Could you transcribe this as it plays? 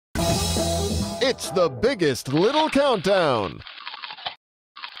It's the biggest little countdown.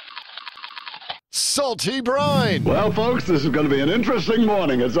 Salty Brine. Well, folks, this is going to be an interesting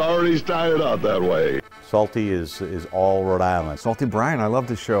morning. It's already started out that way. Salty is all Rhode Island. Salty Brine, I love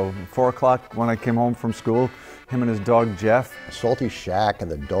the show. 4 o'clock when I came home from school, him and his dog Jeff. Salty Shack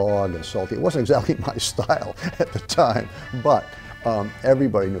and the dog and Salty, it wasn't exactly my style at the time, but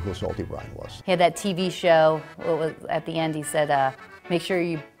everybody knew who Salty Brine was. He had that TV show, at the end he said, make sure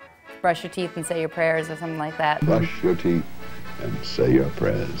you brush your teeth and say your prayers or something like that. Brush your teeth and say your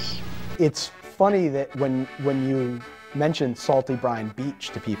prayers. It's funny that when you mention Salty Brine Beach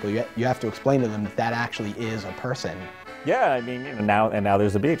to people, you have to explain to them that that actually is a person. Yeah, I mean, now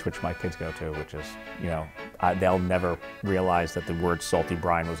there's the beach, which my kids go to, which is, they'll never realize that the word Salty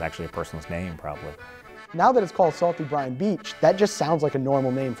Brine was actually a person's name, probably. Now that it's called Salty Brine Beach, that just sounds like a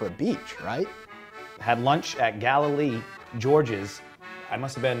normal name for a beach, right? Had lunch at Galilee, George's. I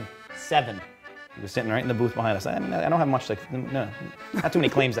must have been 7. He was sitting right in the booth behind us. I mean, I don't have much, no, not too many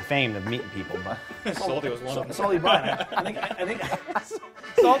claims to fame of meeting people, but Salty was one of them. Salty Brine. I think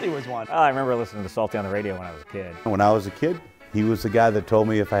Salty was one. I remember listening to Salty on the radio when I was a kid. When I was a kid, he was the guy that told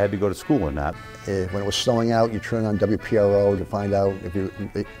me if I had to go to school or not. When it was snowing out, you turn on WPRO to find out if you're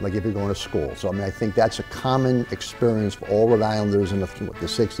going to school. So I mean, I think that's a common experience for all Rhode Islanders in the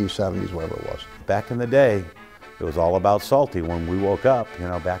 60s, 70s, whatever it was. Back in the day, it was all about Salty when we woke up,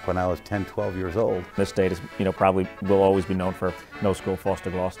 back when I was 10, 12 years old. This state is, probably will always be known for no School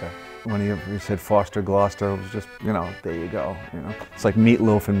Foster-Glocester. When he said Foster-Glocester, it was just, there you go. It's like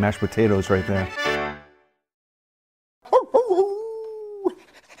meatloaf and mashed potatoes right there.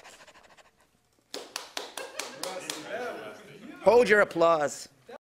 Hold your applause.